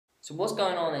So what's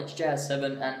going on, it's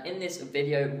Jazz7, and in this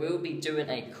video we'll be doing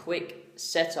a quick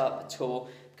setup tour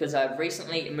because I've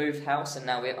recently moved house and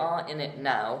now we are in it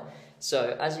now.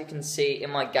 So as you can see in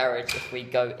my garage, if we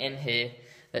go in here,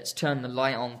 let's turn the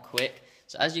light on quick.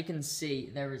 So as you can see,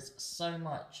 there is so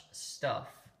much stuff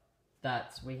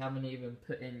that we haven't even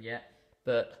put in yet,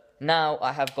 but now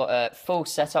I have got a full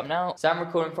setup now. So I'm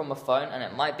recording from my phone and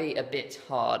it might be a bit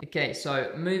hard. Okay,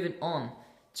 so moving on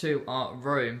to our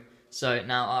room. So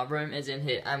now our room is in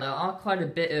here and there are quite a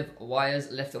bit of wires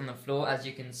left on the floor. As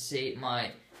you can see,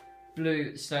 my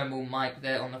blue Stonewall mic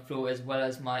there on the floor, as well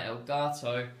as my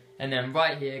Elgato. And then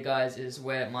right here, guys, is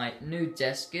where my new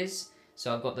desk is.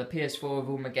 So I've got the PS4 with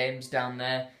all my games down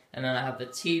there, and then I have the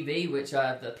TV, which I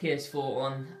have the PS4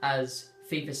 on as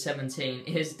FIFA 17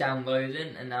 is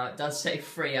downloading, and now it does say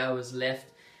 3 hours left,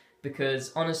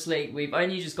 because honestly, we've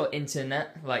only just got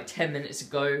internet like 10 minutes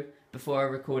ago before I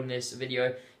recorded this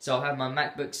video. So I'll have my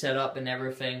MacBook set up and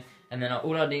everything, and then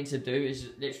all I need to do is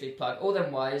literally plug all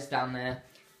them wires down there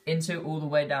into all the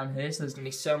way down here. So there's gonna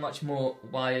be so much more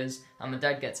wires, and my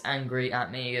dad gets angry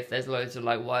at me if there's loads of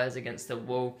like wires against the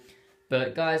wall.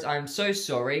 But guys, I'm so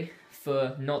sorry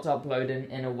for not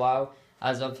uploading in a while,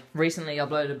 as I've recently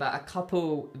uploaded about a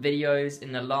couple videos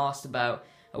in the last about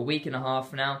a week and a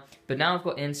half now. But now I've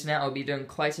got internet, I'll be doing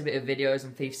quite a bit of videos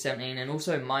on FIFA 17 and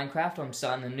also Minecraft. I'm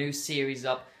starting a new series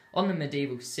up on the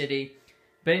medieval city.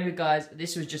 But anyway guys,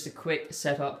 this was just a quick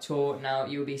setup tour. Now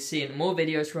you'll be seeing more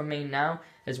videos from me now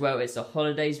as well. It's the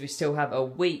holidays, we still have a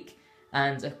week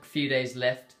and a few days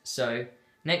left. So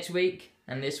next week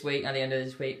and this week, at the end of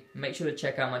this week, make sure to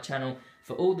check out my channel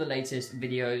for all the latest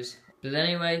videos. But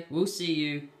anyway, we'll see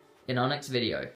you in our next video.